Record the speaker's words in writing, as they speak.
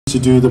to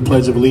do the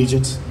Pledge of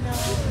Allegiance?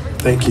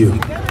 Thank you.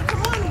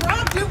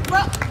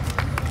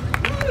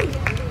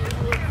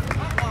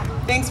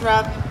 Thanks,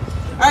 Rob.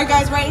 All right,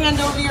 guys, right hand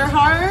over your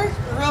heart.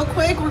 Real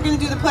quick, we're going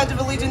to do the Pledge of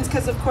Allegiance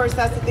because, of course,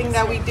 that's the thing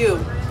that we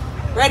do.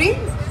 Ready?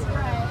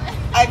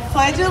 I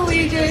pledge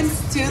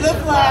allegiance to the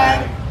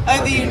flag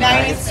of the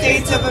United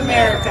States of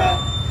America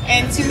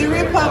and to the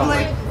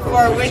republic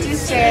for which it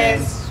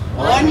stands,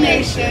 one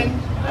nation,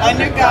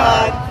 under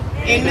God,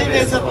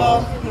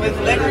 indivisible, with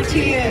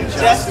liberty and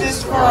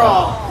justice for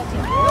all.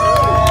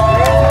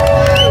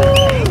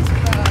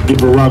 Give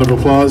her a round of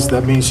applause.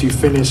 That means she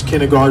finished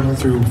kindergarten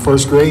through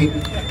first grade.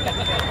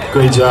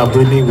 Great job,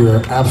 Brittany. We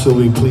are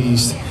absolutely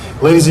pleased.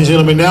 Ladies and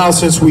gentlemen, now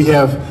since we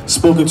have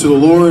spoken to the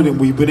Lord and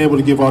we've been able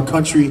to give our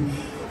country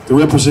the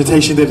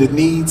representation that it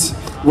needs,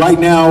 right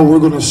now we're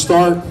going to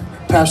start.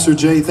 Pastor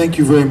Jay, thank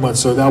you very much,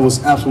 sir. That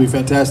was absolutely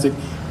fantastic.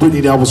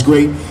 Brittany, that was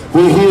great.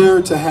 We're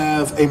here to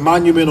have a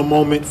monumental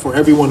moment for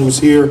everyone who's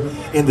here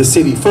in the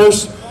city.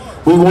 First,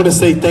 we want to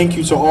say thank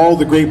you to all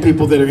the great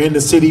people that are in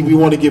the city. We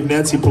want to give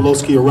Nancy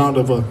Pelosi a round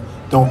of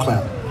don't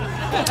clap.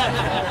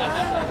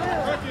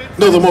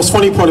 No, the most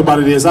funny part about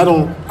it is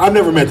I've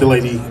never met the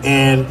lady,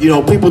 and you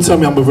know, people tell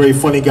me I'm a very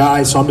funny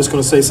guy, so I'm just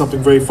going to say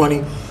something very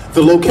funny.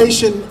 The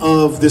location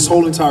of this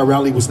whole entire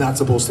rally was not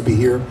supposed to be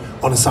here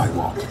on the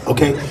sidewalk,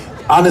 okay?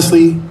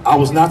 Honestly, I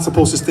was not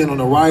supposed to stand on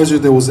a riser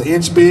that was an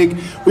inch big.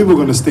 We were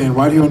going to stand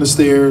right here on the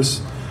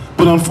stairs,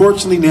 but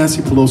unfortunately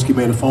Nancy Pelosi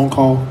made a phone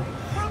call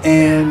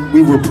and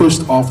we were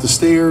pushed off the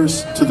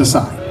stairs to the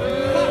side.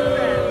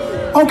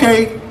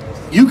 Okay,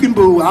 you can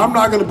boo. I'm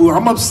not going to boo.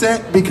 I'm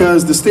upset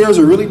because the stairs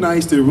are really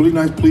nice. There are really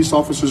nice police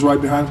officers right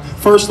behind.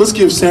 First, let's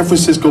give San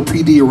Francisco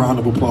PD a round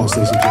of applause,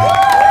 ladies and gentlemen.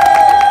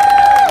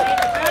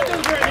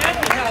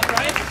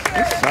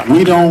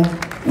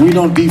 We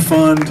don't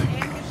defund,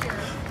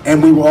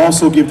 and we will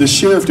also give the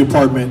sheriff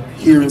department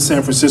here in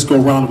San Francisco a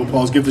round of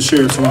applause. Give the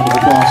sheriffs a round of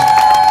applause.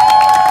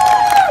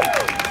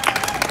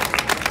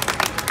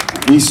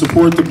 We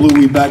support the blue.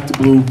 We back the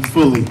blue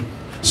fully.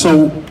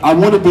 So I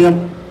want to be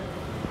able.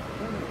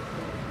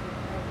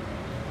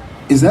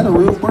 Is that a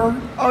real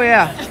bird? Oh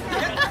yeah.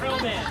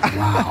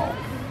 Wow,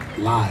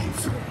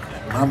 live,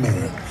 my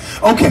man.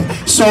 Okay,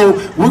 so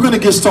we're going to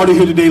get started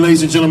here today,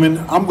 ladies and gentlemen.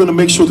 I'm going to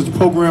make sure that the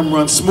program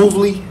runs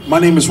smoothly. My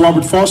name is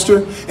Robert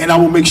Foster, and I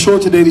will make sure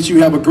today that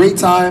you have a great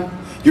time.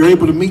 You're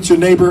able to meet your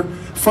neighbor.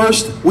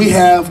 First, we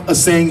have a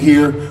saying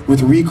here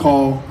with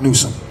Recall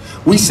Newsom.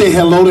 We say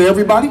hello to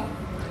everybody.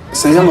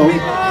 Say hello.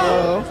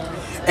 Hello.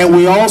 And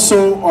we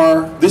also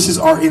are, this is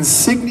our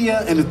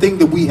insignia and the thing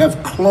that we have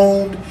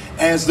cloned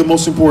as the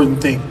most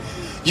important thing.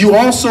 You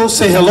also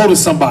say hello to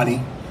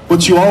somebody,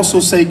 but you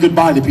also say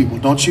goodbye to people,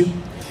 don't you?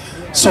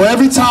 So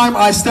every time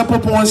I step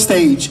up on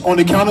stage, on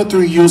the count of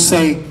three, you'll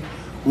say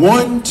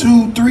 1,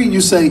 2, 3, and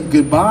you say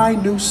goodbye,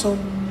 Newsom.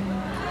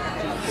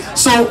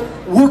 So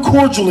we're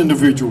cordial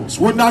individuals.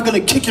 We're not going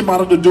to kick him out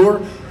of the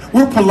door.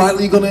 We're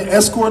politely going to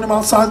escort him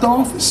outside the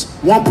office.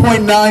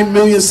 1.9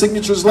 million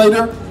signatures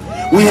later,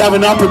 we have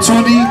an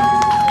opportunity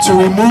to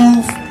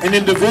remove an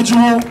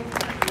individual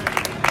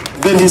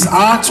that his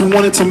aunt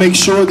wanted to make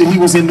sure that he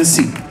was in the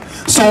seat.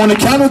 So on the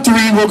count of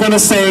three, we're going to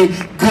say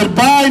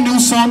goodbye,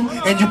 Newsom,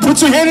 and you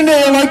put your hand in the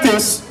air like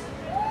this.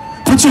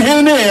 Put your hand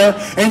in the air,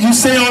 and you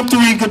say on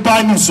three,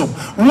 goodbye, Newsom.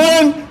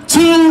 1,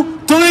 2,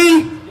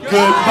 3,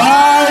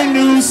 goodbye,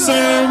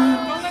 Newsom.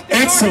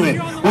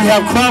 Excellent. We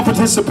have crowd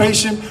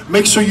participation.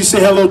 Make sure you say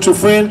hello to a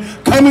friend.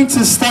 Coming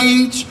to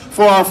stage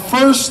for our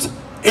first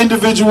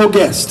individual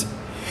guest.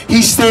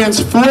 He stands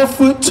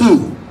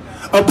 4'2".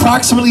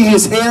 Approximately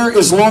his hair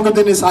is longer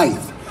than his height.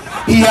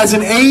 He has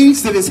an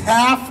age that is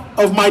half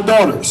of my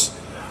daughter's.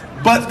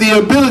 But the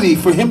ability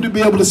for him to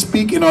be able to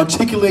speak and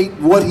articulate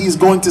what he's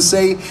going to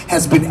say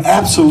has been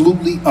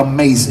absolutely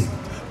amazing.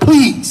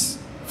 Please,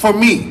 for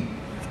me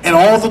and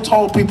all the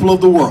tall people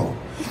of the world,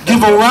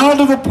 give a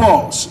round of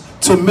applause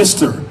to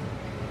Mr.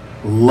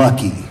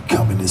 Lucky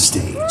coming to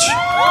stage.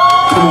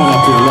 Come on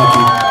up here,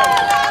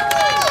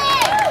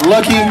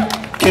 Lucky.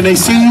 Lucky, can they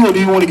see you or do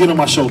you want to get on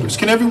my shoulders?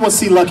 Can everyone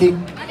see Lucky?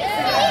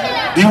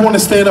 Do you want to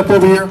stand up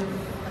over here?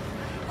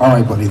 All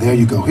right, buddy, there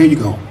you go. Here you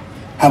go.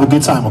 Have a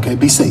good time, okay?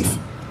 Be safe.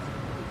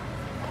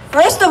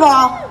 First of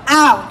all,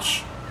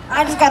 ouch.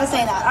 I just gotta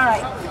say that. All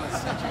right.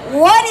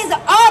 What is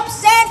up,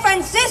 San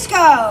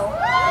Francisco?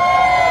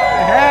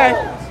 Hey.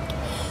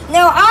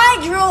 Now, I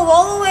drove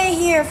all the way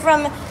here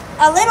from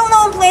a little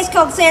known place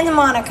called Santa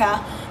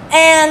Monica,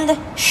 and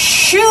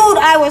shoot,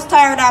 I was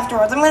tired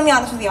afterwards. I'm gonna be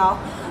honest with y'all.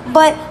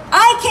 But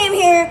I came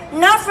here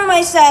not for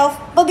myself,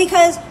 but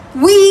because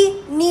we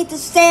need to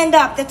stand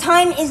up. The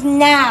time is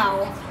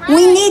now.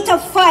 We need to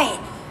fight.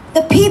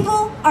 The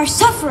people are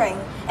suffering.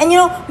 And you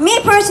know, me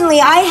personally,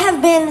 I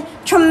have been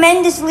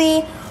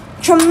tremendously,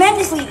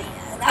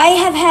 I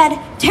have had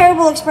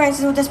terrible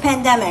experiences with this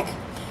pandemic.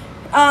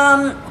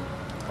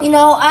 You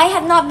know, I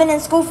have not been in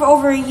school for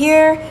over a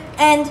year,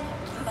 and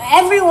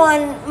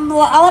everyone, a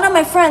lot of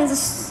my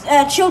friends,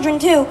 children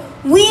too,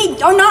 we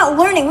are not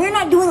learning. We're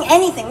not doing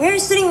anything. We're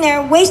sitting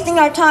there wasting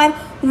our time,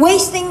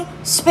 wasting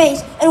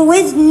space, and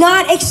it's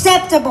not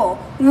acceptable.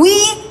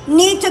 We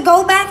need to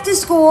go back to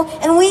school,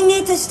 and we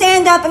need to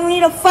stand up, and we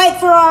need to fight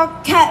for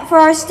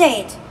our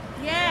state.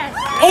 Yes.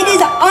 It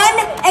is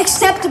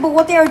unacceptable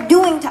what they are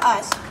doing to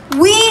us.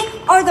 We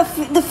are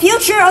the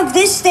future of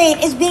this state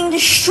is being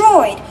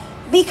destroyed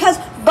because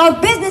our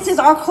businesses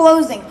are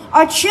closing.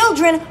 Our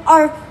children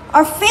are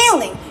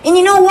failing. And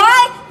you know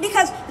why?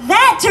 Because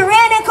that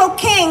tyrannical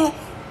king,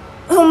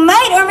 who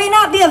might or may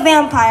not be a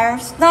vampire,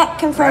 it's not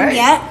confirmed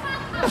yet,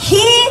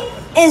 he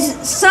is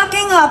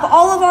sucking up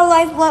all of our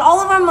lifeblood, all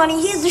of our money.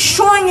 He is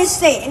destroying his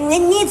state, and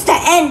it needs to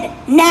end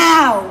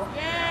now.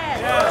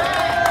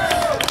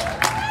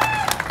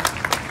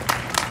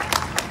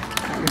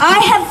 I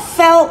have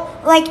felt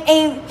like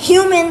a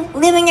human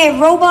living a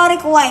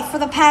robotic life for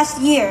the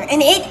past year,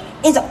 and it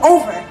is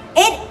over.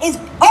 It is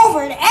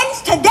over. It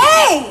ends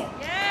today.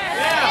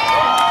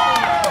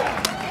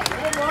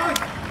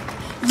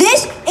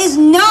 This is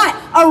not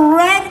a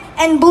red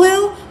and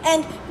blue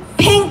and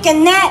pink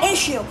and that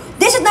issue.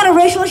 This is not a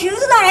racial issue.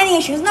 This is not any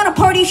issue. It's not a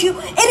party issue.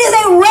 It is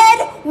a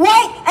red,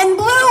 white, and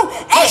blue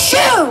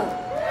issue.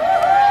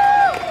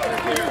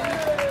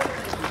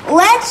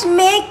 Let's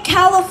make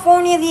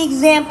California the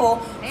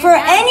example for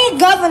any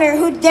governor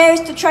who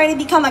dares to try to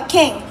become a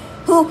king,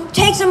 who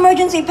takes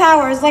emergency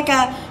powers like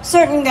a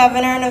certain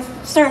governor in a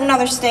certain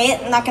other state.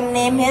 I'm not going to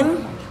name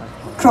him.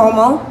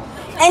 Cuomo.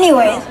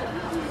 Anyways,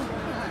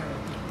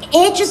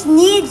 it just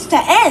needs to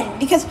end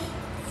because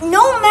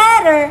no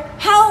matter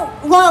how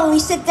long we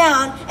sit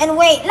down and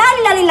wait,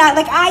 la-la-la-la,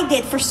 like I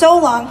did for so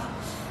long,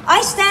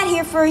 I sat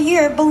here for a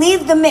year,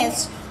 believed the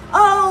myths.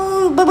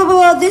 Oh, blah, blah,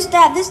 blah, this,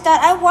 that.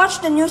 I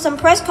watched the Newsom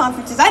press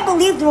conferences. I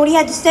believed in what he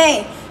had to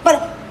say.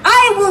 But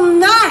I will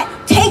not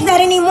take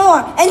that anymore,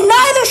 and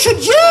neither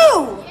should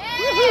you!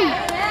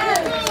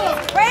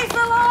 Praise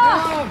the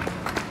Lord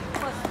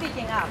for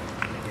speaking up.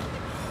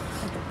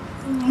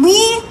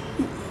 We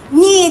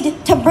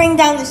need to bring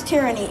down this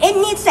tyranny. It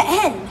needs to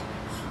end,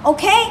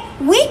 okay?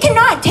 We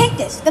cannot take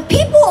this. The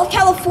people of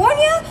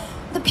California,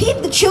 the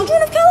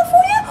children of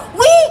California,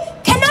 we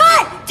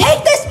cannot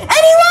take this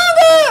any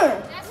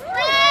longer!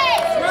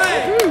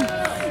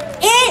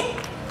 It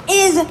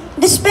is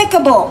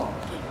despicable.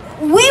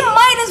 We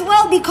might as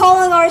well be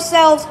calling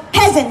ourselves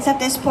peasants at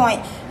this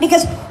point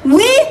because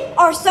we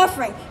are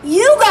suffering.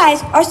 You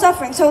guys are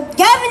suffering. So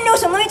Gavin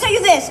Newsom, let me tell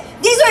you this.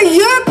 These are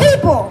your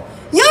people.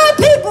 Your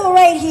people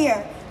right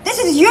here. This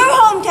is your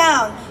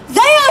hometown.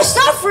 They are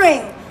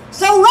suffering.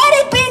 So let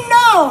it be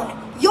known.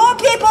 Your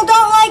people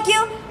don't like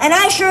you, and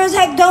I sure as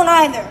heck don't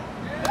either.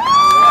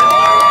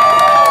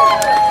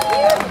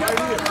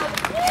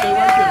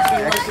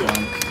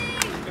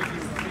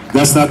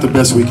 That's not the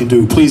best we can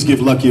do. Please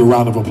give Lucky a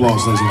round of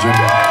applause, ladies and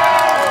gentlemen.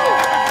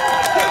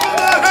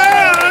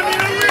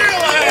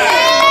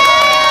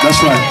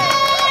 That's right.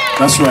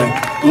 That's right.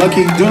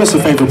 Lucky, do us a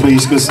favor,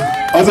 please, because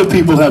other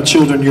people have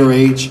children your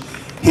age.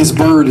 His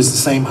bird is the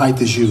same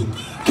height as you.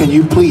 Can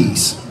you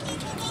please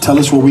tell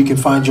us where we can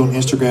find you on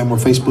Instagram or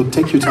Facebook?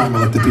 Take your time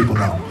and let the people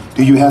know.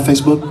 Do you have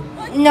Facebook?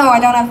 No, I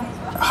don't have.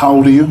 How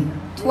old are you?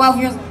 12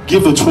 years.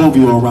 Give a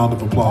 12-year-old a round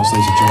of applause,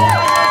 ladies and gentlemen.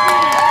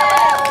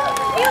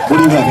 What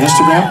do you have,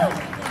 Instagram?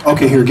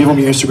 Okay, here, give them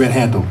your Instagram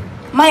handle.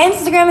 My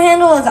Instagram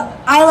handle is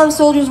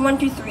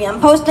ILoveSoldiers123. I'm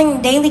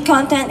posting daily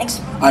content.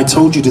 I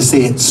told you to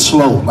say it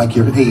slow, like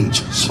your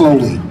age.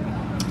 Slowly.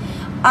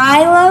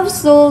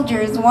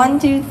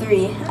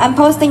 ILoveSoldiers123. I'm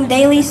posting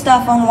daily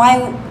stuff on why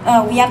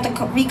we have to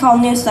recall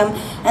Newsom,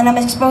 and I'm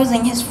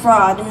exposing his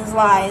fraud and his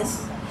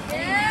lies.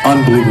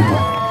 Unbelievable.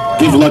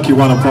 Give Lucky a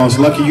round of applause.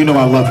 Lucky, you know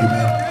I love you,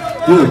 man.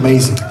 You're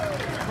amazing.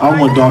 I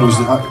want daughters.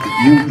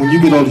 When you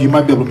get older, you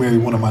might be able to marry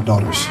one of my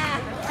daughters.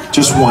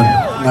 Just one,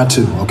 not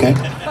two, okay?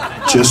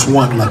 Just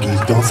one, Lucky.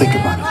 Don't think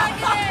about it.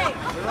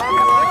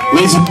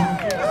 Ladies and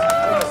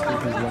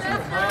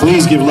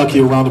please give Lucky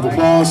a round of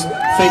applause.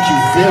 Thank you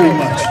very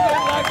much.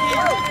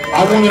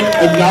 I want to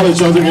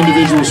acknowledge other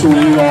individuals who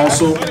are here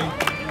also.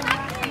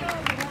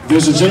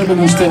 There's a gentleman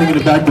who's standing in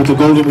the back with a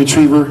golden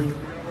retriever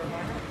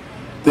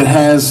that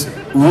has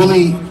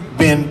really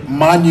been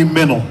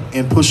monumental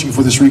in pushing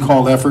for this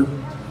recall effort.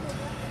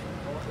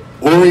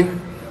 Ori,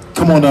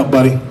 come on up,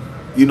 buddy.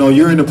 You know,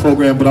 you're in the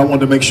program, but I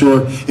wanted to make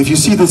sure, if you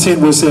see the tent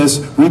where it says,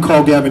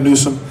 recall Gavin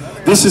Newsom,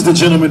 this is the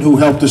gentleman who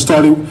helped us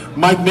start it.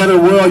 Mike Netter,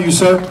 where are you,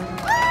 sir?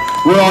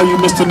 Where are you,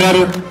 Mr.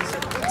 Netter?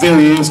 There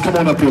he is. Come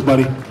on up here,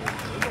 buddy.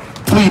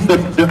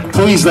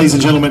 Please, ladies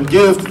and gentlemen,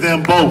 give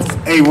them both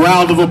a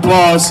round of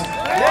applause.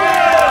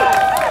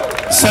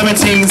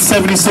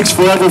 1776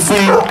 Forever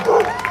Free.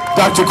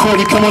 Dr.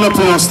 Courtney, come on up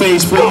here on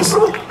stage, please.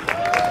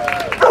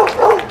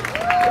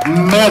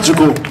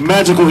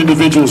 Magical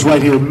individuals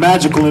right here,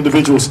 magical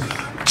individuals.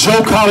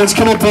 Joe Collins,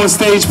 come up on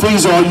stage,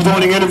 please. Are you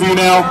doing an interview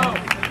now?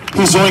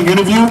 He's doing an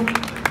interview?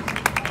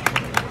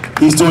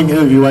 He's doing an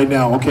interview right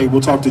now. Okay,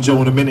 we'll talk to Joe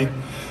in a minute.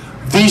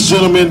 These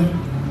gentlemen,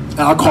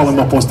 I'll call him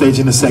up on stage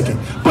in a second,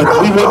 but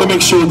we want to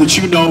make sure that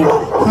you know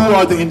who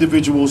are the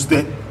individuals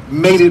that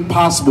made it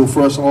possible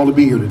for us all to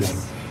be here today.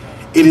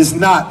 It is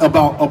not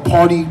about a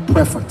party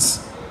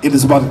preference. It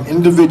is about an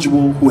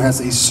individual who has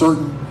a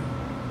certain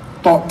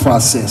thought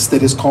process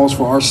that is cause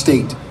for our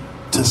state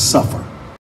to suffer.